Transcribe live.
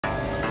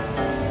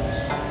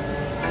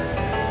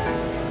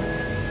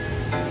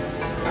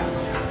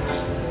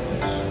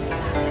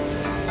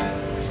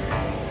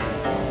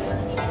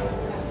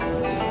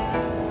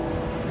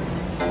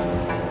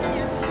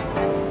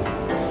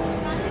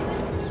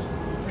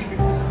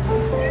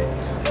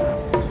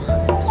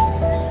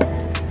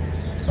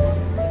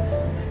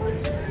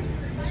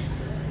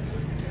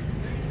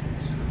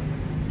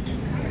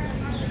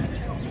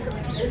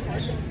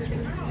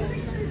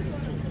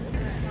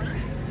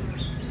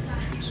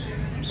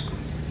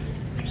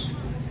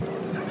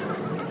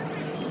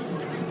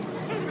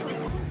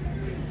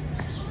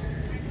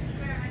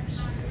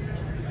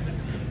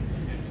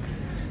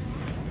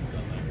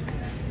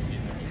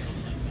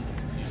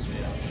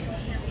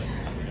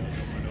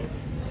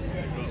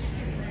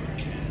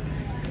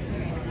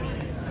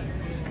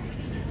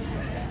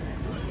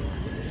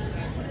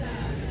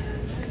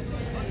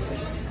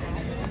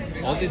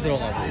어디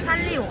들어가고?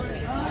 살리오.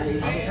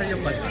 바로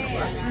살려까지 가는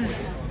거야? 응.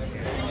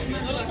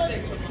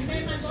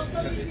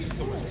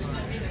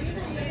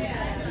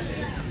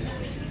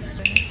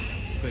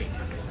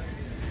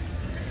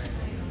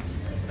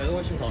 그래도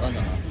훨씬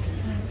덜하잖아.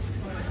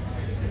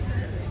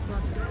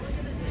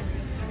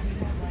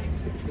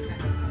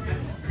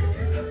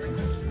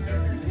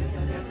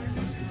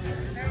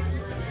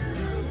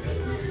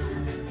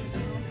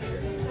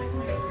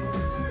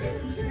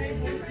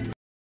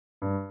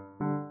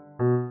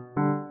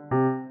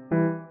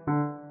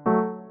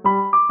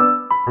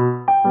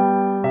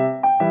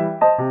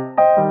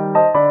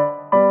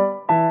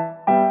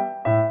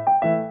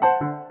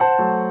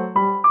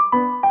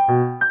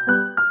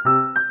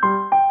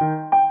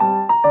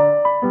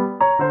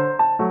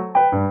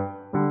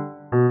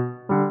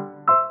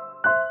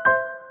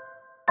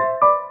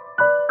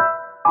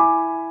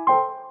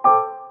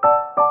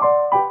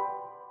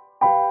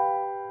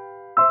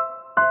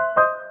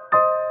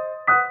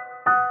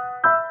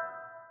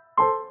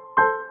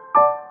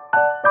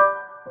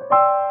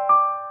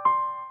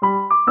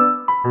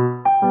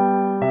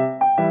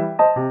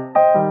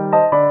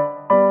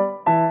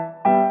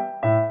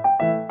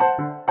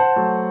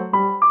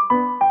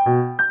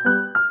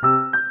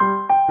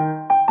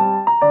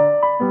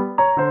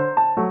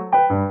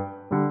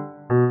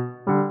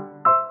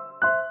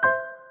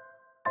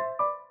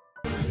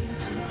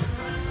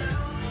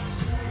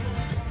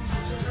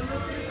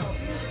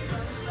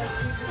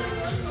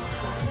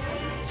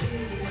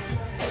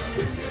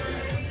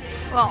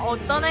 와,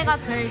 어떤 애가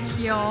제일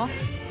귀여워?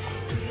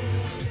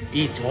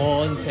 이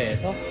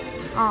전체에서?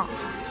 어.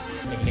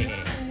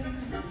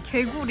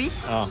 개구리?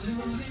 어.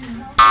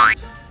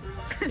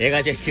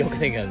 얘가 제일 귀엽게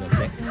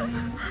생겼는데.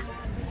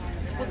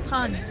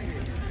 포탄이.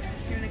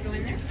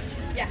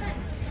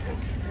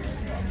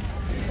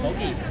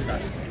 저기 이쁘다.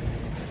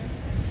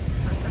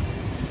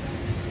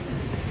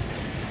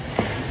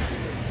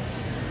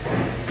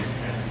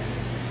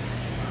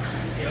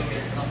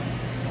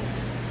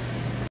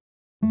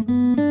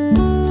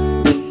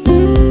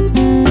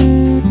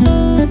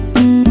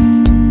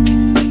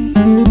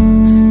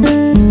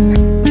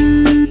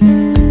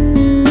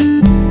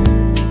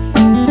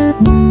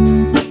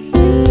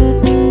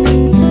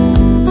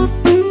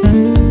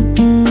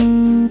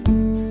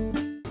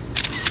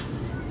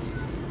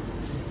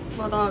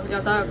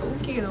 나 약간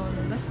웃기게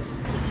나왔는데?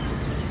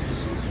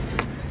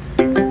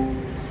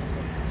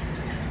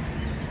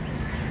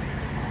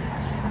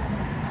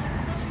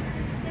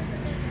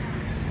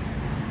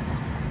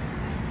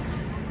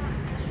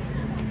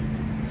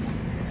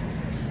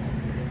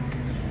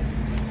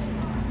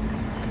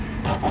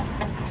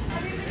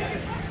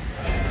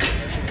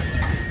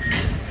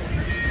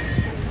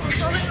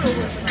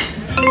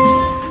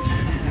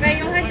 Right,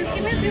 you'll have to just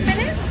give me a few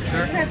minutes. Sure.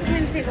 Just have to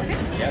clean the table,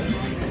 okay? Yep.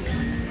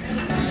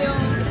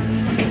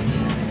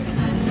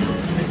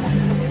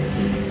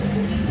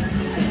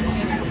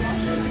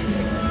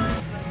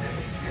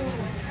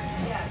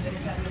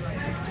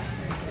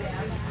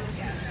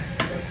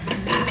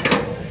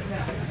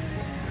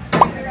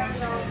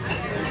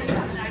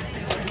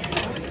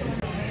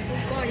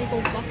 오빠 이거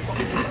오빠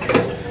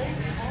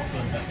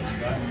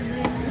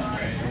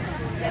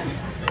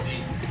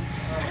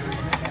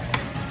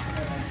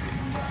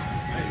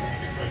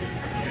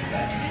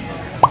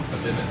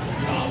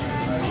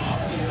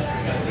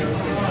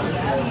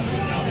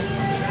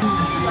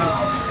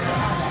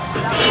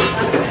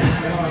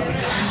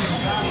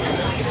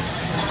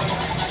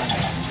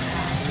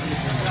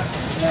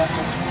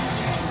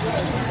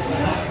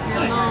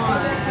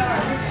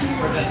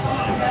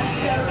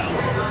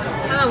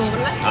하나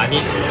먹을래? 아니.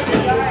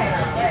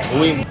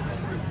 5인.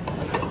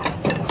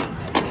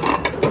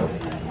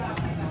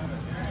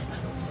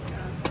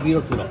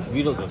 위로 들어.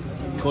 위로 들어.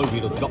 그걸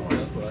위로 들어.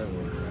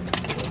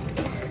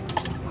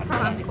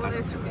 잘 안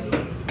꺼내줘.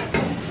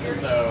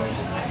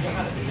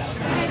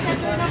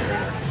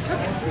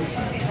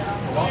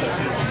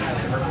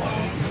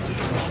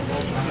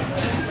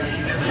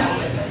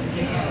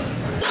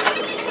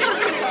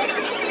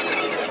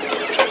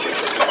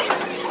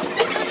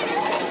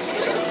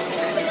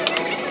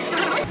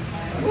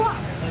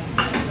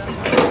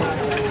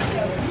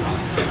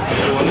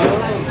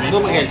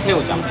 무덤을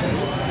채우자.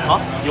 어?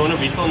 You want to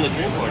refill in the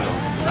drink or no?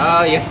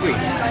 Yes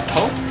please.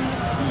 어?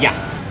 Yeah.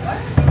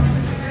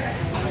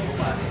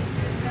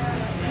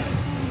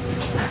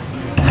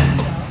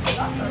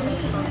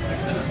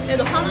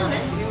 얘도 하나네?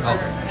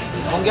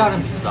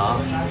 성게알은 비싸.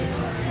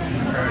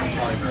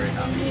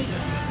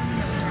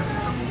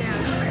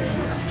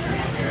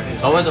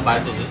 저번에도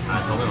말했듯이,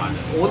 저번에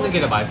말했듯이 오는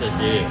길에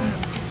말했듯이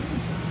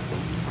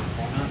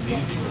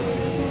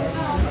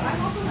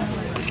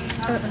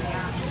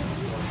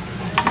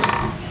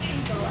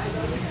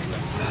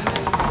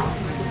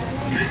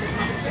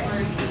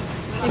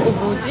이거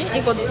뭐지?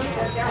 이거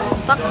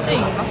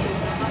딱지인가?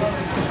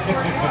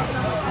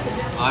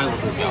 아이고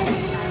그게요.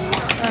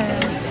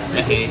 네.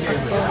 에헤이.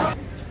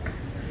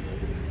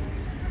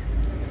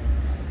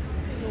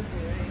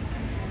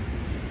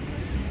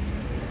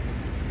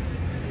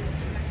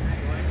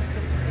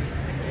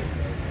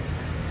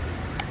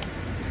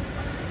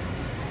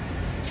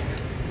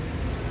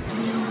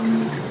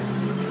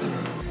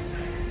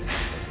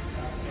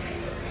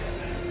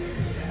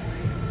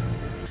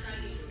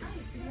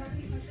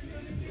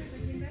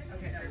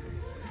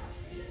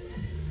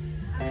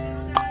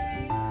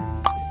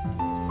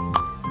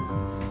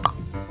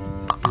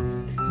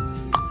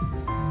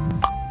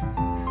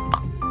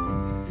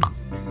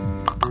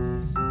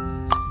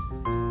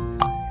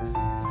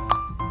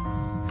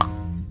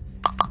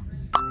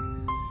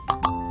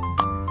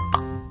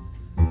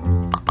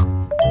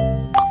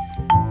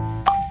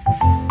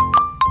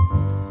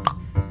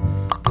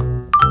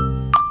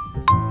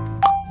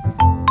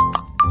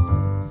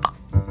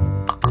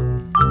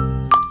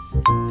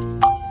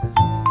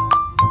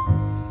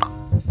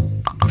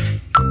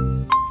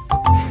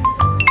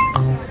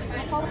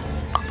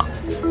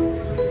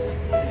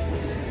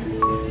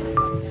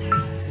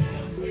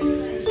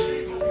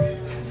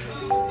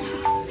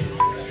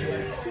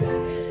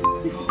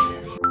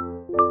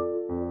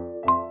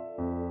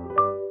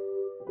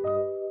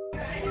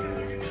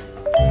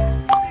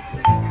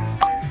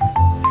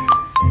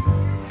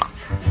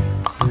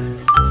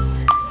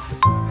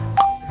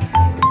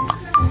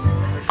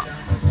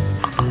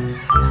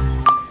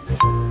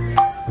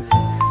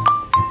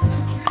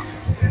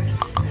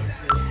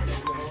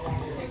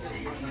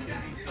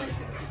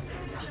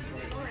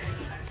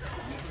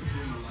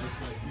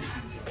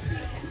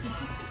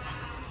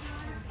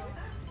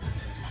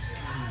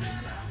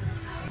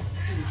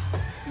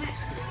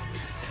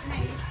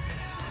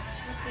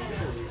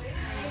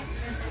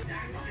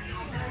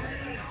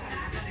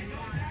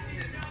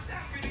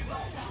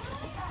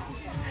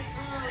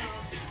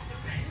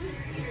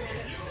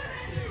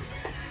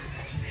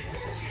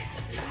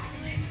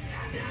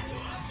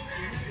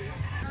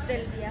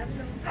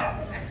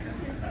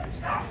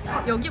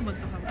 여기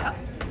먼저 가볼까?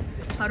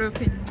 바로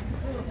옆에 있는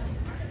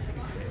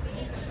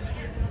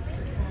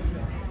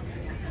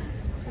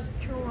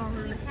도쿄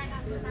아울렛.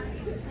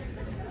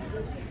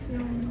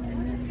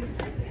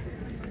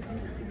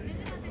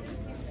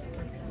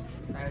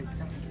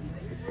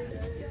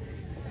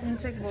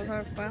 공책 뭐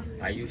살 거야?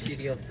 아유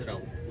시리어스라고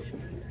보고 싶어.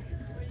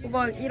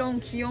 오빠 이런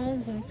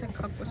귀여운 공책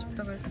갖고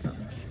싶다고 했잖아.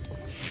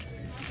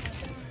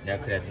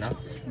 내가 그랬나?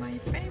 My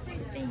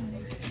favorite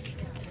thing.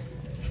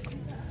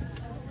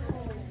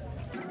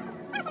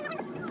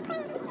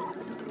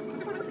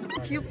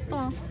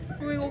 귀엽다.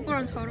 이거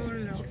오빠랑 잘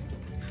어울려.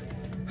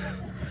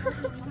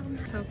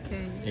 It's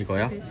okay.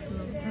 이거야?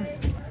 응.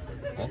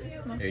 어?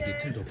 여기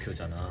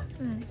리틀도쿄잖아.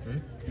 응.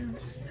 응? 응.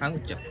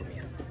 한국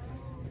제품이야.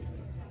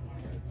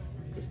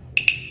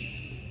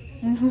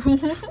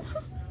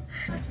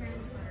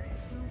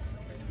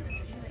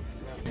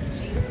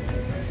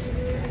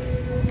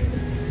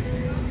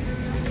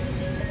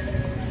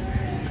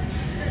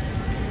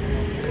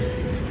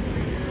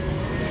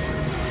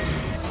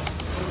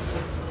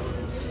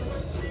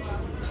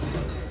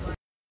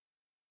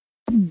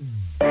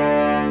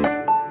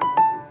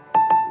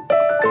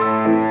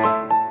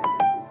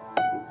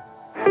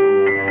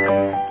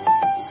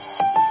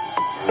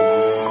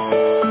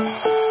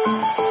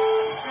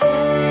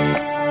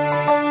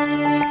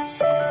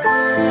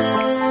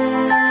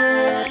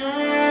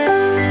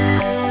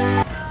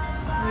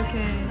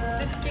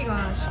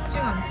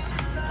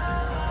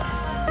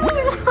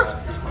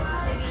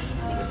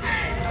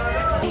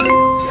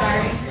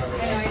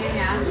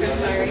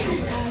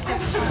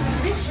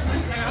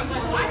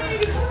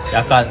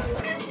 약간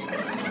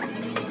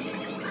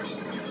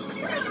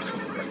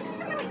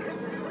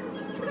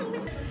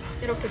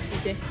이렇게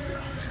 2개.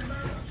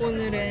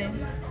 오늘의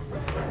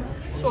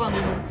수완.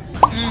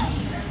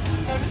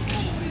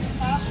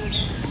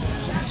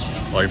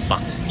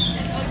 얼빵.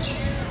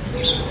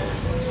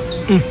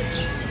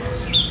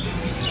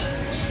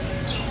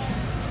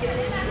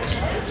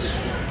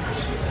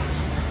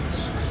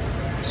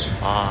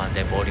 아,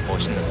 내 머리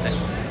멋있는데.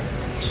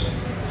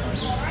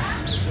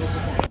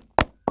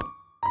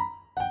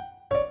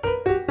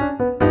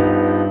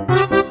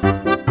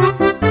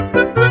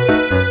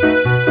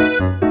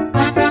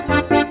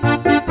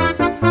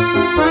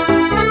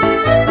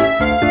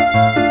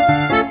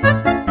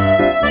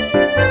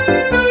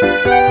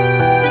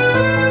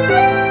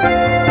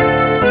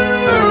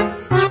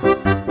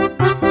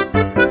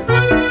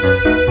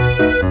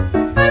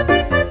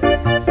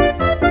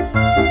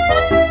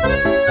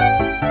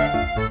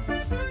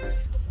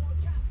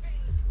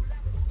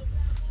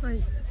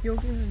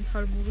 여기는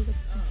잘 모르겠다.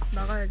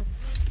 나가야겠다.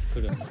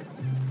 그래.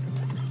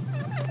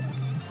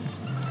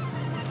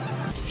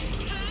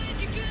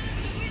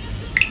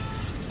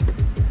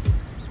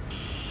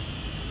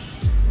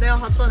 내가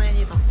봤던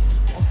애니다.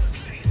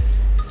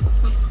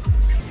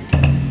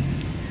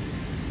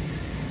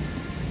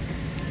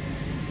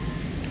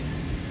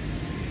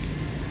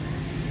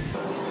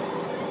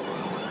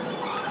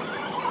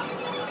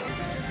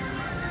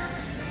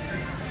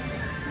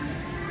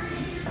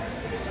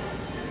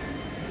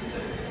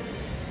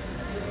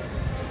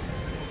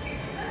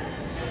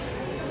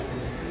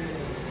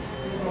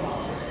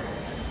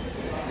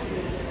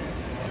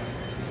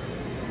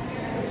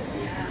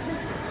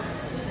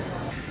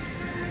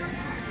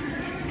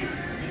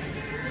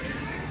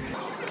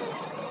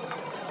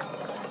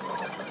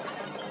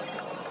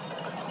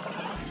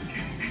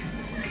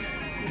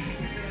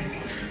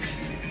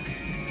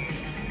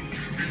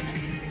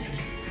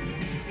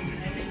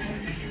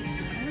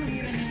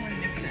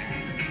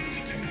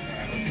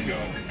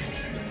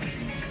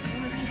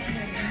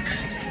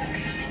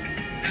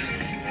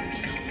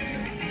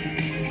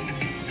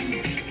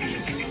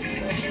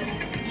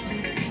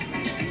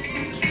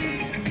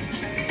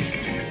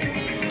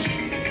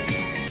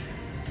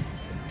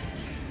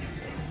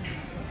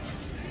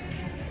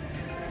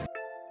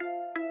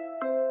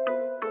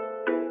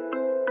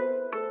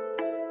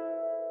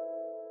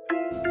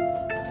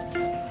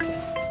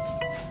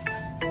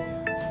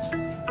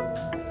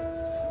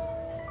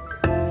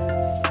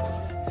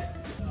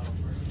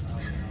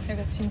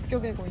 얘가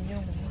진격의고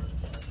인형이야.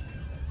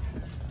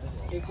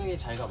 일종의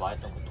자기가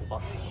말했던 그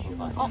도박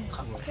그거 아니야?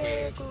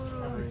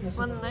 KURA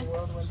맞네.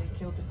 내가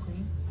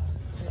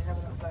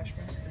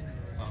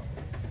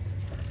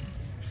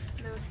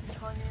좀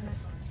잔인해.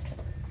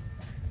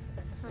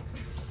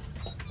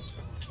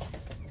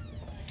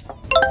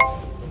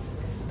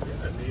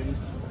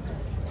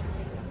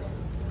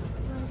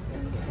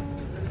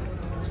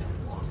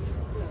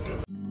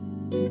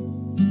 음.